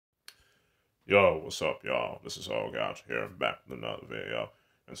Yo, what's up, y'all? This is Oaghaji here, back with another video.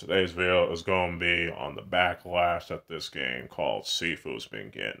 And today's video is going to be on the backlash that this game called Sifu's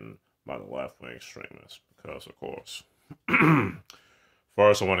been getting by the left-wing extremists. Because, of course.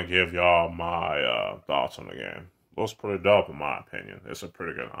 First, I want to give y'all my thoughts on the game. Looks pretty dope in my opinion. It's a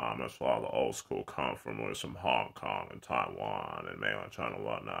pretty good homage to all the old school kung fu movies from Hong Kong and Taiwan and mainland China and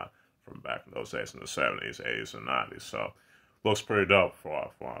whatnot from back in those days in the 70s, 80s, and 90s. So, looks pretty dope for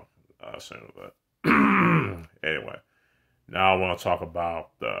some of it. Anyway, now I want to talk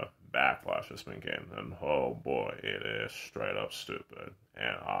about the backlash it's been getting, and oh boy, it is straight up stupid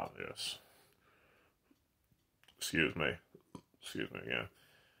and obvious. Excuse me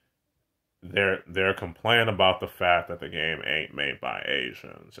again. They're complaining about the fact that the game ain't made by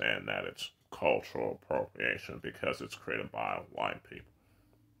Asians and that it's cultural appropriation because it's created by white people.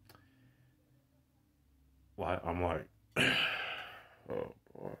 I'm like, oh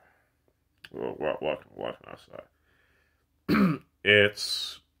boy. What can I say?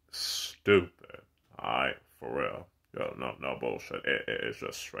 It's stupid. Alright, for real. Yo, no bullshit. It's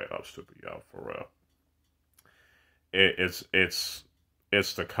just straight up stupid, yo, for real. It's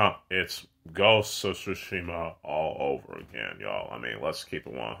Ghost of Tsushima all over again, y'all. I mean, let's keep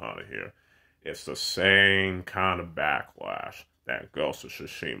it 100 here. It's the same kind of backlash that Ghost of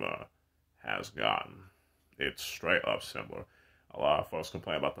Tsushima has gotten. It's straight up similar. A lot of folks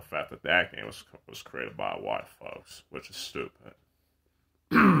complain about the fact that that game was created by white folks, which is stupid.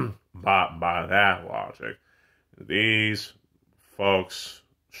 by that logic, these folks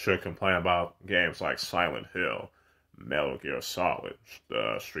should complain about games like Silent Hill, Metal Gear Solid,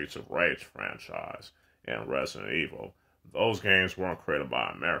 the Streets of Rage franchise, and Resident Evil. Those games weren't created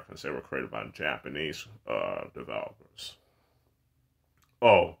by Americans. They were created by Japanese developers.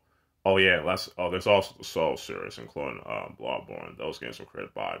 Oh yeah, there's also the Soul series, including Bloodborne. Those games were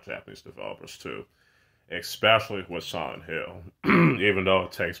created by Japanese developers too, especially with Silent Hill. Even though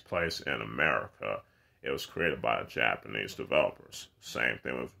it takes place in America, it was created by Japanese developers. Same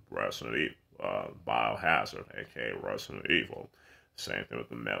thing with Resident Evil, Biohazard, aka Resident Evil. Same thing with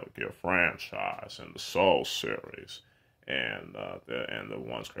the Metal Gear franchise and the Soul series, and the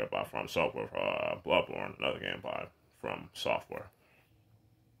ones created by From Software, Bloodborne, another game by From Software.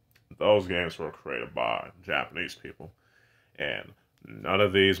 Those games were created by Japanese people. And none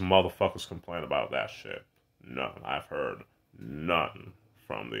of these motherfuckers complain about that shit. None. I've heard none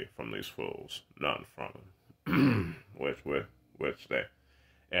from these fools. None from them. which they.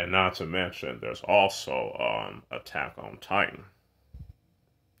 And not to mention, there's also Attack on Titan.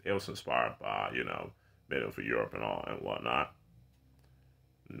 It was inspired by, medieval Europe and all and whatnot.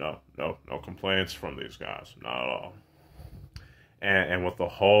 No complaints from these guys. Not at all. And with the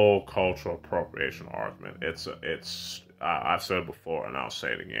whole cultural appropriation argument, I've said it before and I'll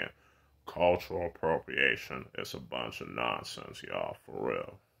say it again. Cultural appropriation is a bunch of nonsense, y'all, for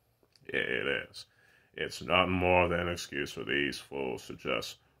real. It is. It's nothing more than an excuse for these fools to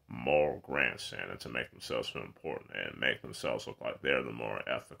just moral grandstand and to make themselves feel important and make themselves look like they're the more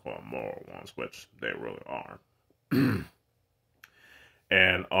ethical and moral ones, which they really aren't.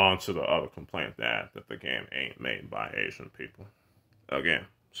 And on to the other complaint that the game ain't made by Asian people. Again,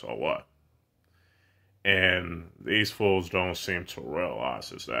 so what? And these fools don't seem to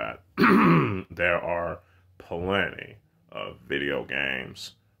realize is that there are plenty of video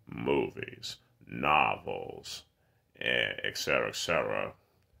games, movies, novels, etc.,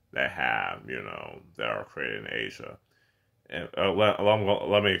 that have, that are created in Asia. And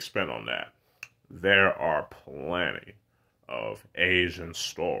let me expand on that. There are plenty of Asian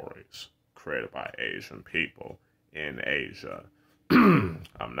stories created by Asian people in Asia.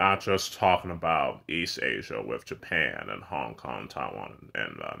 I'm not just talking about East Asia with Japan and Hong Kong, Taiwan,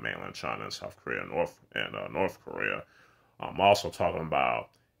 and mainland China and South Korea, North Korea. I'm also talking about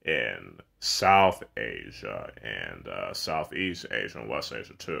in South Asia and Southeast Asia and West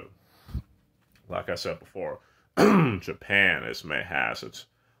Asia too. Like I said before, Japan has its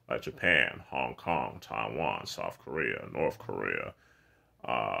Japan, Hong Kong, Taiwan, South Korea, North Korea,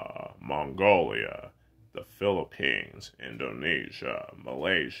 Mongolia, the Philippines, Indonesia,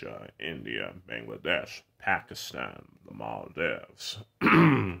 Malaysia, India, Bangladesh, Pakistan, the Maldives. you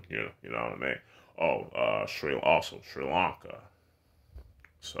know what I mean? Oh, Sri Lanka.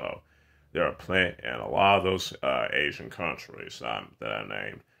 So there are plenty, and a lot of those Asian countries that I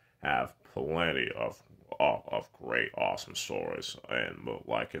named have plenty of great, awesome stories, and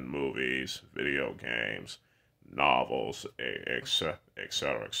like in movies, video games, novels, etc.,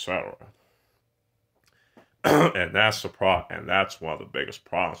 etc. And that's one of the biggest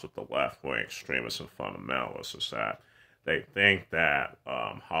problems with the left-wing extremists and fundamentalists is that they think that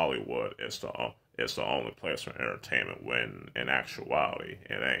Hollywood is the only place for entertainment when in actuality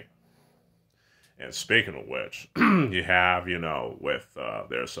it ain't. And speaking of which, you have, with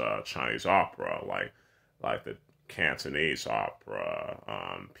there's Chinese opera like the Cantonese opera,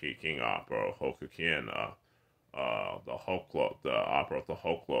 Peking opera, Hokkien, the opera of the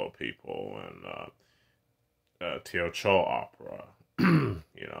Hoklo people, and Teochew opera. You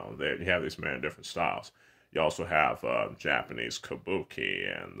have these many different styles. You also have Japanese kabuki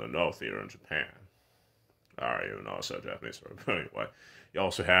and the No theater in Japan. I don't even know I said Japanese, but anyway. You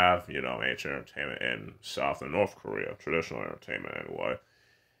also have, ancient entertainment in South and North Korea, traditional entertainment anyway.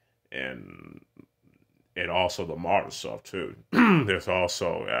 And also the modern stuff too. There's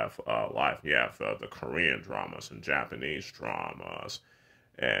also you have the Korean dramas and Japanese dramas,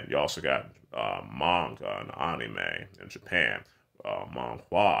 and you also got manga and anime in Japan,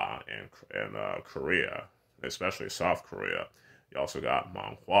 manhwa in Korea, especially South Korea. You also got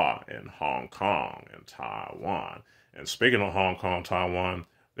manhwa in Hong Kong and Taiwan. And speaking of Hong Kong, Taiwan,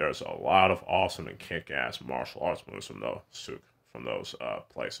 there's a lot of awesome and kick-ass martial arts moves from those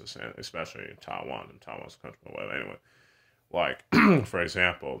places, and especially in Taiwan. And Taiwan's a country, but anyway, like for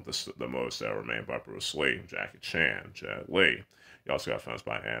example, the moves that were made by Bruce Lee, Jackie Chan, Jet Li. You also got films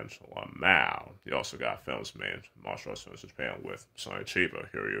by Angela Mao. You also got films made, martial arts films in Japan with Sonny Chiba,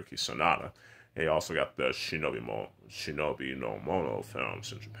 Hiroyuki Sanada. And you also got the Shinobi no Mono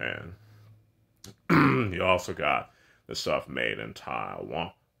films in Japan. You also got the stuff made in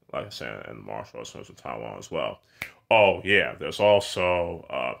Taiwan, like I said, and martial arts films in Taiwan as well. Oh yeah, there's also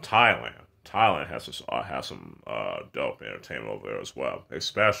Thailand. Thailand has some dope entertainment over there as well,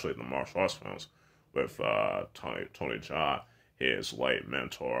 especially the martial arts films with Tony Jaa, his late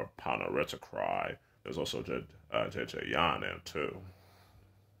mentor Panarita Cry. There's also JJ Yan in too.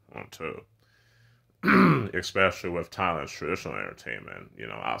 Especially with Thailand's traditional entertainment,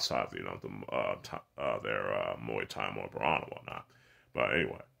 outside of, their Muay Thai, Muay Boran and whatnot. But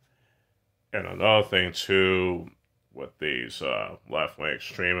anyway, and another thing too with these left-wing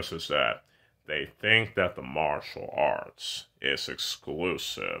extremists is that they think that the martial arts is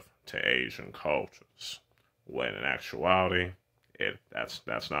exclusive to Asian cultures, when in actuality,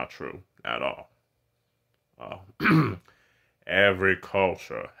 that's not true at all. Every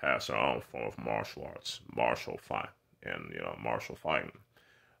culture has their own form of martial arts, martial fighting.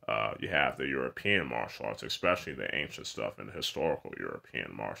 You have the European martial arts, especially the ancient stuff and the historical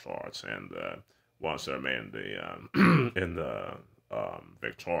European martial arts, and the ones that are made in the in the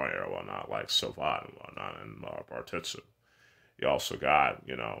Victorian era, whatnot, like Savate and whatnot, and Bartitsu. You also got,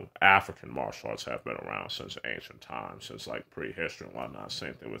 African martial arts have been around since ancient times, since like prehistory and whatnot.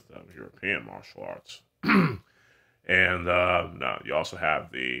 Same thing with European martial arts. And no, you also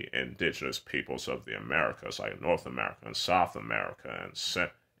have the indigenous peoples of the Americas, like North America and South America and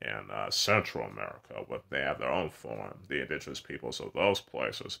Central America. But they have their own form. The indigenous peoples of those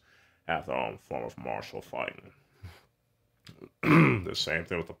places have their own form of martial fighting. The same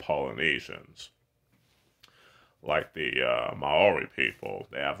thing with the Polynesians. Like the Maori people,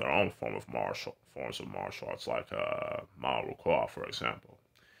 they have their own forms of martial arts, like Maorukua, for example.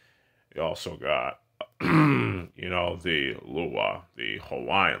 You also got the Lua, the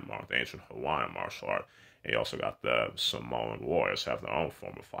ancient Hawaiian martial art. And you also got the Samoan warriors have their own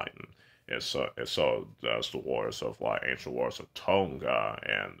form of fighting. And so does the warriors of ancient warriors of Tonga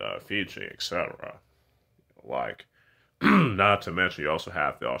and Fiji, etc. Like, not to mention, you also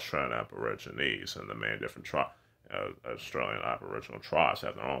have the Australian Aborigines and the many different Australian Aboriginal tribes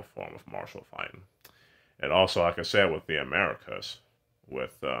have their own form of martial fighting. And also, like I said, with the Americas,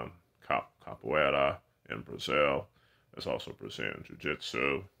 with capoeira in Brazil. There's also Brazilian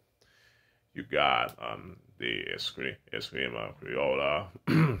Jiu-Jitsu. You got the Eskrima Criolla,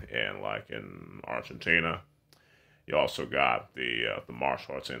 and like in Argentina. You also got the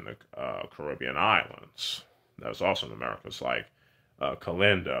martial arts in the Caribbean islands. There's also in Americas, like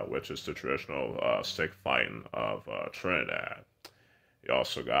Kalinda, which is the traditional stick fighting of Trinidad. You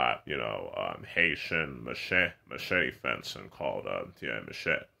also got, Haitian machete fencing called Tia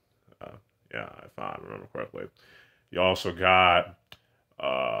Machete. If I remember correctly. You also got,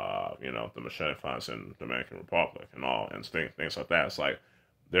 the machete fights in Dominican Republic and things like that. It's like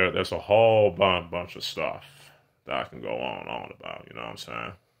there's a whole bunch of stuff that I can go on about. You know what I'm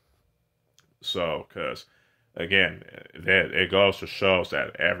saying? So, because again, it goes to show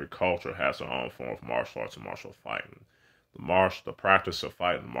that every culture has their own form of martial arts and martial fighting. The practice of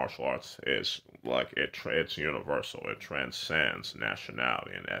fighting martial arts is like it's universal. It transcends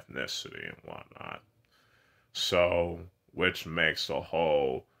nationality and ethnicity and whatnot. So, which makes the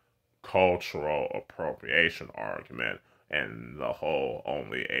whole cultural appropriation argument And the whole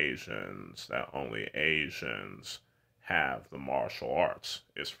only Asians have the martial arts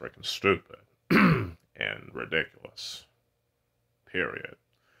is freaking stupid and ridiculous. Period.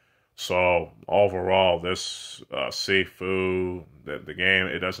 So overall, this Sifu, the game,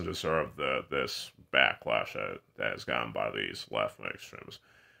 it doesn't deserve this backlash that is gotten by these left-wing extremists.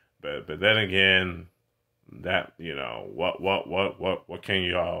 But then again, that what can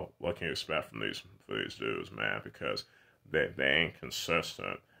you expect from these dudes, man? Because they ain't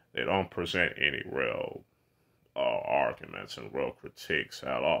consistent. They don't present any real arguments and real critiques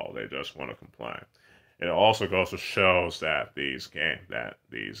at all. They just want to complain. It also goes to shows that these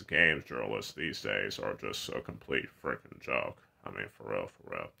games journalists these days are just a complete freaking joke. I mean, for real,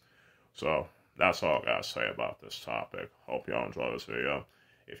 for real. So that's all I gotta say about this topic. Hope y'all enjoy this video.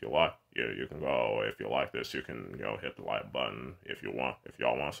 If you like, you can go. If you like this, you can hit the like button. If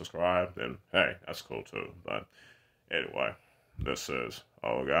y'all want to subscribe, then hey, that's cool too. But anyway, this is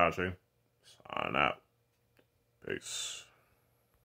Oaghaji. Sign out. Peace.